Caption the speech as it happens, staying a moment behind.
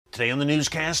Today on the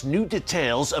newscast, new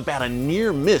details about a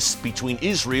near miss between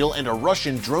Israel and a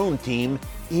Russian drone team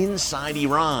inside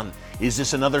Iran. Is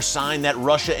this another sign that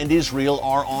Russia and Israel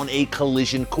are on a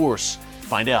collision course?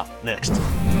 Find out next.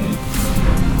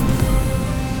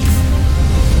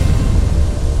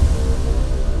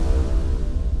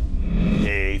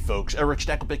 Hey folks, Eric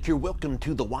Stakelbeck here. Welcome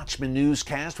to the Watchman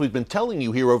Newscast. We've been telling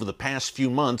you here over the past few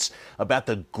months about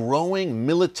the growing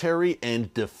military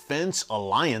and defense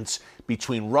alliance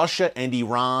between Russia and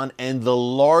Iran and the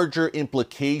larger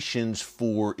implications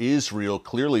for Israel.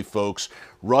 Clearly, folks,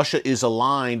 Russia is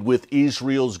aligned with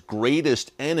Israel's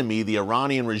greatest enemy, the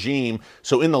Iranian regime.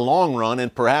 So in the long run,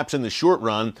 and perhaps in the short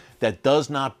run, that does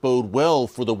not bode well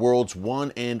for the world's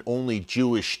one and only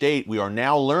Jewish state. We are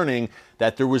now learning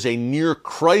that there was a near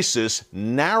crisis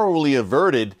narrowly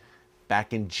averted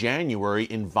back in January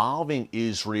involving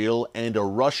Israel and a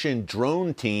Russian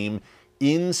drone team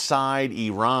inside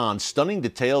Iran. Stunning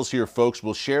details here, folks.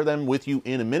 We'll share them with you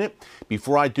in a minute.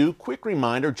 Before I do, quick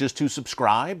reminder just to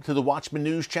subscribe to the Watchman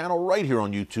News channel right here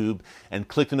on YouTube and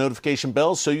click the notification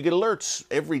bell so you get alerts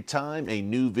every time a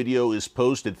new video is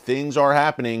posted. Things are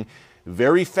happening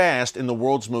very fast in the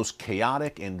world's most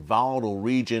chaotic and volatile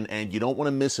region, and you don't want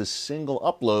to miss a single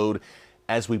upload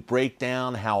as we break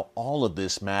down how all of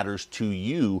this matters to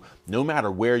you, no matter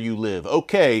where you live.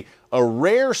 Okay, a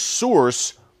rare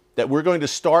source that we're going to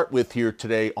start with here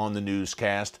today on the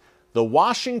newscast, the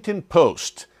Washington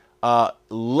Post,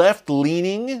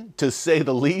 left-leaning to say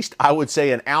the least. I would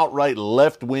say an outright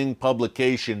left-wing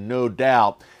publication, no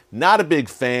doubt. Not a big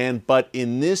fan, but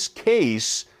in this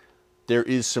case, there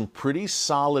is some pretty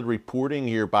solid reporting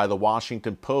here by the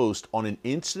Washington Post on an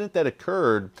incident that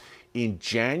occurred in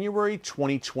January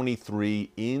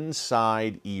 2023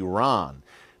 inside Iran.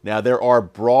 Now, there are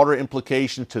broader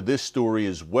implications to this story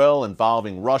as well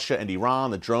involving Russia and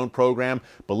Iran, the drone program.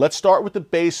 But let's start with the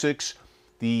basics.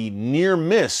 The near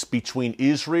miss between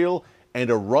Israel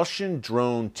and a Russian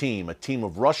drone team, a team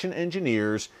of Russian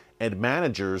engineers and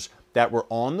managers that were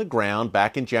on the ground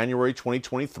back in January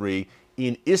 2023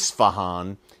 in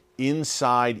Isfahan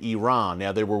inside Iran.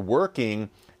 Now, they were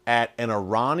working at an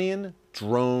Iranian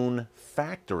drone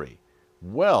factory.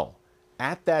 Well,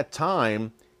 at that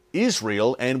time,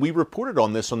 Israel, and we reported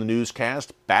on this on the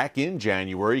newscast back in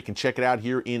January. You can check it out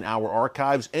here in our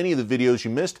archives. Any of the videos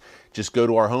you missed, just go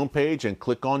to our homepage and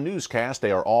click on Newscast.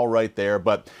 They are all right there.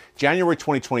 But January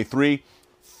 2023,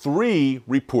 three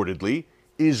reportedly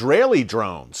Israeli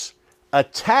drones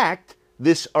attacked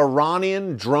this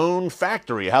Iranian drone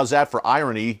factory. How's that for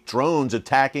irony? Drones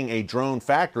attacking a drone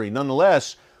factory.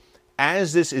 Nonetheless,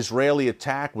 as this Israeli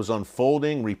attack was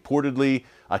unfolding, reportedly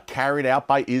carried out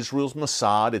by Israel's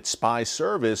Mossad, its spy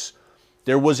service,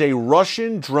 there was a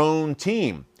Russian drone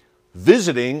team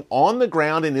visiting on the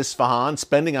ground in Isfahan,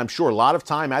 spending, I'm sure, a lot of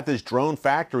time at this drone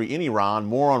factory in Iran.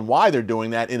 More on why they're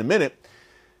doing that in a minute.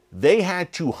 They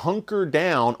had to hunker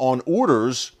down on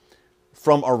orders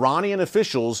from Iranian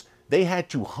officials. They had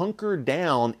to hunker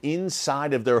down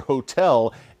inside of their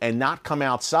hotel and not come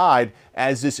outside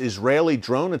as this Israeli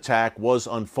drone attack was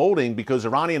unfolding, because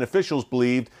Iranian officials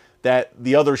believed that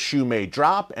the other shoe may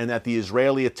drop and that the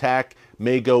Israeli attack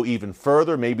may go even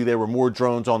further. Maybe there were more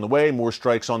drones on the way, more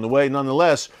strikes on the way.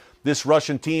 Nonetheless, this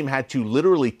Russian team had to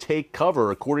literally take cover,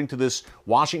 according to this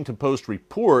Washington Post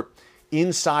report,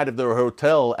 inside of their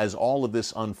hotel as all of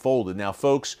this unfolded. Now,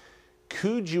 folks,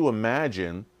 could you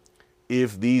imagine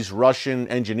if these Russian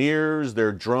engineers,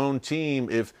 their drone team,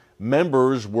 if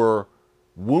members were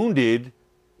wounded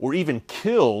or even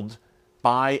killed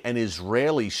by an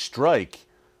Israeli strike?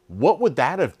 What would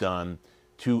that have done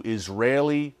to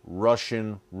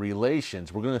Israeli-Russian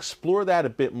relations? We're going to explore that a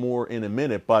bit more in a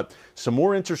minute, but some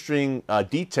more interesting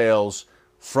details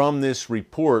from this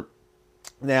report.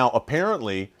 Now,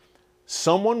 apparently,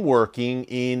 someone working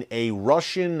in a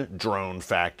Russian drone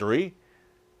factory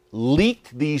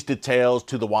leaked these details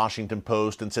to the Washington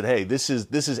Post and said, hey, this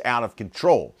is out of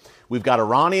control. We've got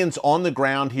Iranians on the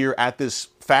ground here at this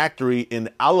factory in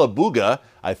Alabuga,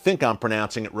 I think I'm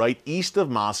pronouncing it right, east of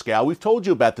Moscow. We've told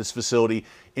you about this facility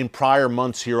in prior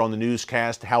months here on the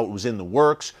newscast, how it was in the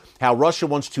works, how Russia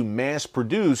wants to mass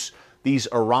produce these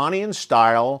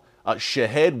Iranian-style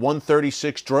Shahed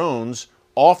 136 drones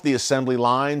off the assembly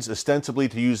lines, ostensibly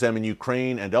to use them in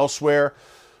Ukraine and elsewhere.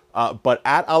 But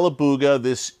at Alabuga,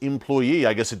 this employee,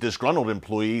 I guess a disgruntled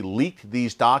employee, leaked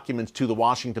these documents to the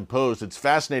Washington Post. It's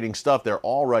fascinating stuff. They're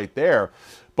all right there.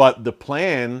 But the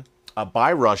plan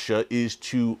by Russia is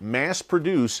to mass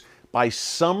produce by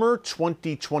summer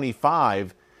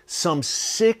 2025 some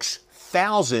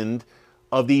 6,000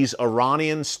 of these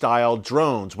Iranian-style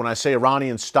drones. When I say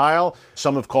Iranian-style,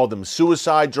 some have called them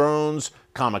suicide drones.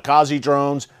 kamikaze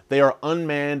drones. They are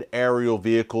unmanned aerial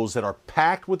vehicles that are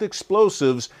packed with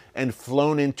explosives and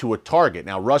flown into a target.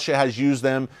 Now, Russia has used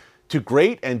them to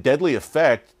great and deadly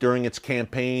effect during its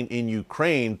campaign in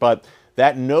Ukraine, but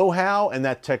that know-how and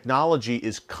that technology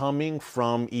is coming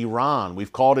from Iran.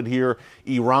 We've called it here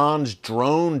Iran's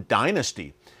drone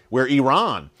dynasty, where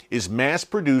Iran is mass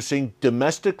producing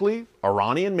domestically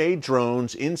Iranian-made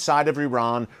drones inside of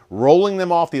Iran, rolling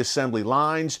them off the assembly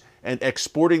lines and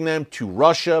exporting them to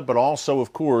Russia, but also,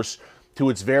 of course, to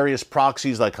its various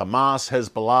proxies like Hamas,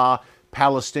 Hezbollah,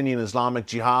 Palestinian Islamic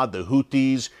Jihad, the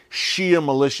Houthis, Shia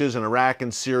militias in Iraq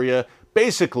and Syria,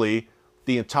 basically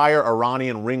the entire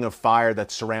Iranian ring of fire that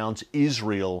surrounds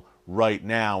Israel right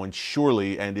now. And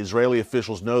surely, and Israeli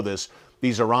officials know this,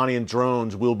 these Iranian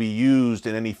drones will be used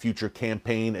in any future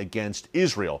campaign against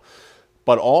Israel.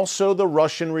 But also the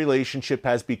Russian relationship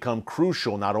has become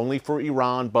crucial, not only for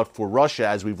Iran, but for Russia,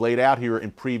 as we've laid out here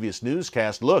in previous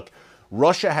newscasts. Look,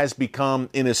 Russia has become,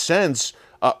 in a sense,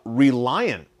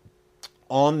 reliant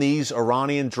on these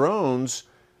Iranian drones.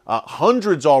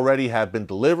 Hundreds already have been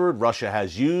delivered. Russia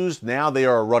has used. Now they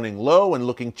are running low and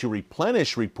looking to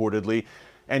replenish, reportedly.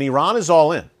 And Iran is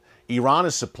all in. Iran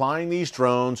is supplying these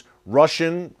drones.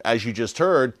 Russian, as you just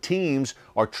heard, teams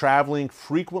are traveling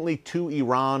frequently to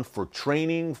Iran for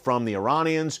training from the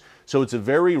Iranians. So it's a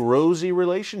very rosy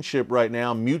relationship right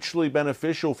now, mutually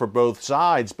beneficial for both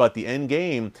sides. But the end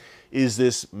game is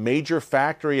this major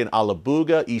factory in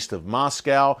Alabuga, east of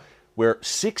Moscow, where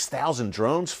 6,000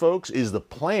 drones, folks, is the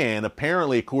plan.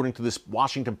 Apparently, according to this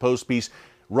Washington Post piece,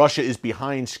 Russia is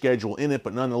behind schedule in it,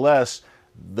 but nonetheless,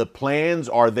 the plans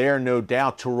are there, no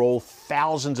doubt, to roll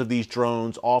thousands of these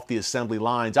drones off the assembly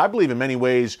lines. I believe in many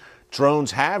ways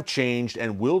drones have changed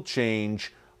and will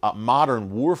change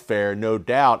modern warfare, no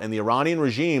doubt. And the Iranian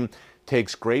regime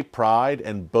takes great pride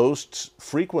and boasts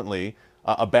frequently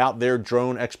about their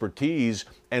drone expertise.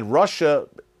 And Russia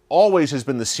always has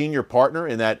been the senior partner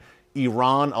in that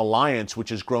Iran alliance,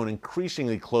 which has grown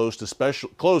increasingly close,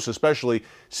 especially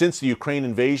since the Ukraine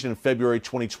invasion in February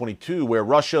 2022, where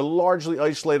Russia largely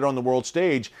isolated on the world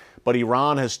stage, but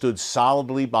Iran has stood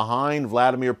solidly behind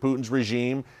Vladimir Putin's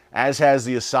regime, as has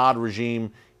the Assad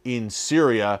regime in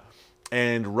Syria.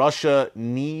 And Russia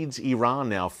needs Iran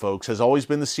now, folks. Has always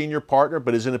been the senior partner,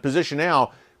 but is in a position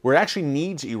now where it actually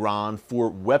needs Iran for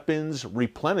weapons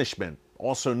replenishment.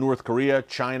 Also North Korea,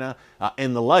 China,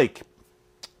 and the like.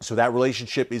 So that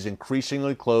relationship is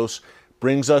increasingly close.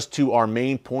 Brings us to our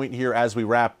main point here as we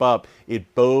wrap up.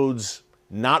 It bodes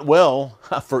not well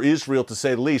for Israel, to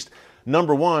say the least.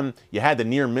 Number one, you had the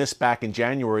near miss back in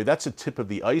January. That's a tip of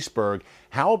the iceberg.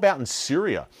 How about in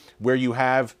Syria, where you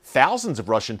have thousands of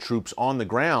Russian troops on the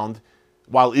ground,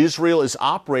 while Israel is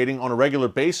operating on a regular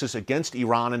basis against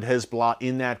Iran and Hezbollah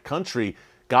in that country?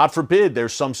 God forbid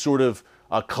there's some sort of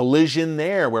collision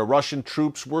there where Russian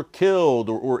troops were killed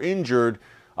or injured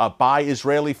by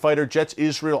Israeli fighter jets.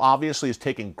 Israel obviously is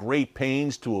taking great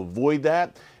pains to avoid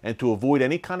that and to avoid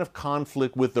any kind of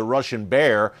conflict with the Russian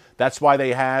bear. That's why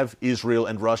they have, Israel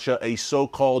and Russia, a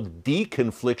so-called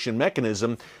deconfliction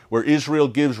mechanism where Israel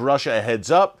gives Russia a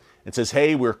heads up and says,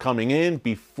 hey, we're coming in,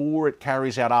 before it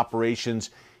carries out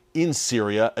operations in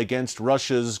Syria against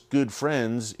Russia's good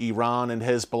friends, Iran and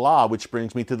Hezbollah, which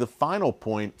brings me to the final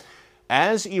point.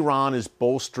 As Iran is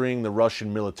bolstering the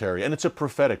Russian military, and it's a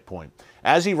prophetic point,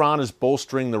 as Iran is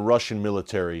bolstering the Russian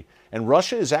military, and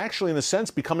Russia is actually, in a sense,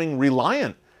 becoming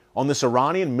reliant on this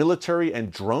Iranian military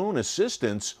and drone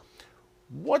assistance,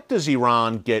 what does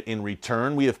Iran get in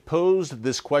return? We have posed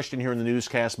this question here in the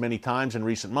newscast many times in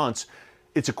recent months.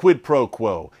 It's a quid pro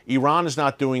quo. Iran is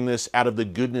not doing this out of the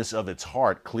goodness of its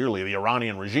heart, clearly, the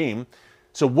Iranian regime.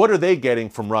 So what are they getting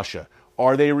from Russia?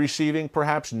 Are they receiving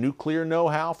perhaps nuclear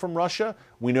know-how from Russia?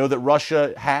 We know that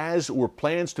Russia has or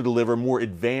plans to deliver more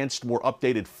advanced, more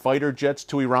updated fighter jets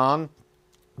to Iran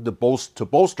to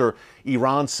bolster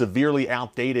Iran's severely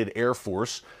outdated air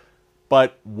force.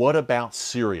 But what about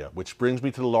Syria? Which brings me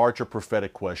to the larger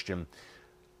prophetic question.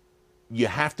 You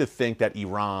have to think that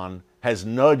Iran has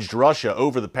nudged Russia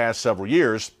over the past several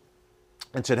years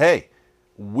and said, hey,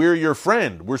 we're your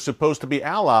friend. We're supposed to be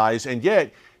allies, and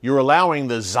yet you're allowing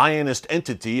the Zionist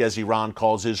entity, as Iran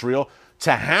calls Israel,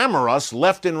 to hammer us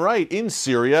left and right in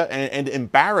Syria and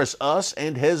embarrass us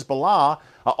and Hezbollah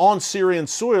on Syrian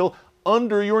soil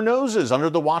under your noses, under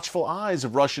the watchful eyes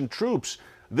of Russian troops.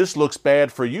 This looks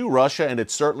bad for you, Russia, and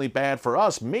it's certainly bad for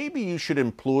us. Maybe you should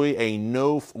employ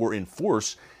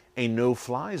enforce a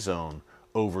no-fly zone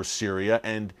over Syria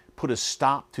and put a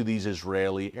stop to these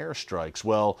Israeli airstrikes.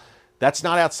 Well, that's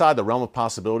not outside the realm of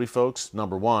possibility, folks.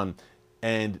 Number one,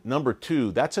 And number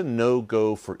two, that's a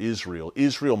no-go for Israel.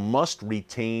 Israel must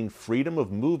retain freedom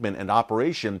of movement and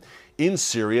operation in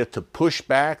Syria to push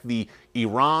back the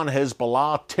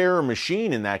Iran-Hezbollah terror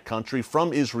machine in that country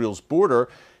from Israel's border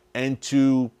and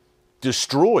to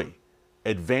destroy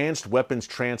advanced weapons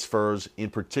transfers, in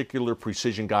particular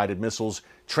precision-guided missiles,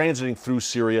 transiting through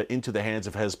Syria into the hands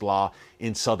of Hezbollah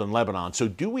in southern Lebanon. So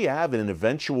do we have an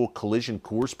eventual collision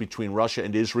course between Russia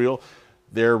and Israel?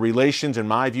 Their relations, in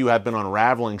my view, have been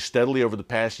unraveling steadily over the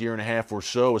past year and a half or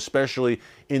so, especially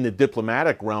in the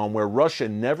diplomatic realm, where Russia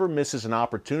never misses an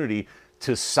opportunity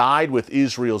to side with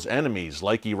Israel's enemies,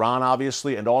 like Iran,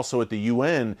 obviously, and also at the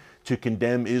UN to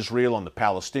condemn Israel on the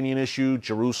Palestinian issue,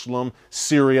 Jerusalem,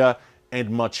 Syria, and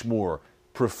much more.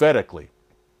 Prophetically,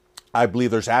 I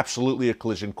believe there's absolutely a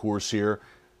collision course here.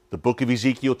 The book of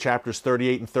Ezekiel, chapters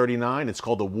 38 and 39, it's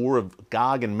called the War of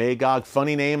Gog and Magog.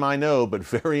 Funny name, I know, but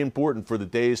very important for the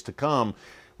days to come,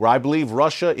 where I believe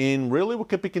Russia, in really what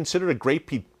could be considered a great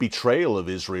betrayal of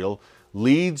Israel,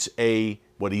 leads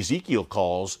what Ezekiel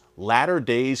calls latter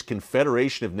days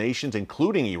confederation of nations,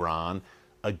 including Iran,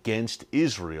 against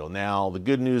Israel. Now, the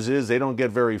good news is they don't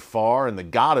get very far, and the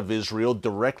God of Israel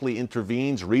directly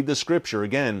intervenes. Read the scripture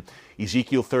again,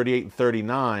 Ezekiel 38 and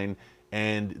 39,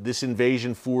 and this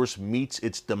invasion force meets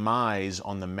its demise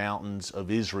on the mountains of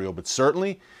Israel. But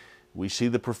certainly, we see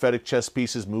the prophetic chess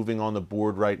pieces moving on the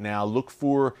board right now. Look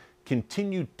for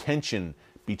continued tension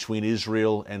between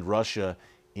Israel and Russia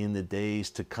in the days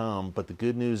to come. But the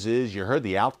good news is, you heard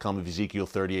the outcome of Ezekiel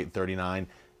 38 and 39.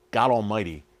 God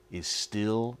Almighty is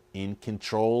still in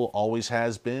control, always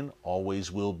has been,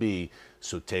 always will be.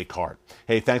 So take heart.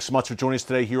 Hey, thanks so much for joining us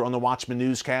today here on the Watchman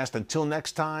Newscast. Until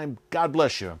next time, God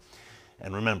bless you.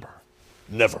 And remember,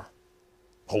 never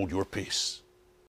hold your peace.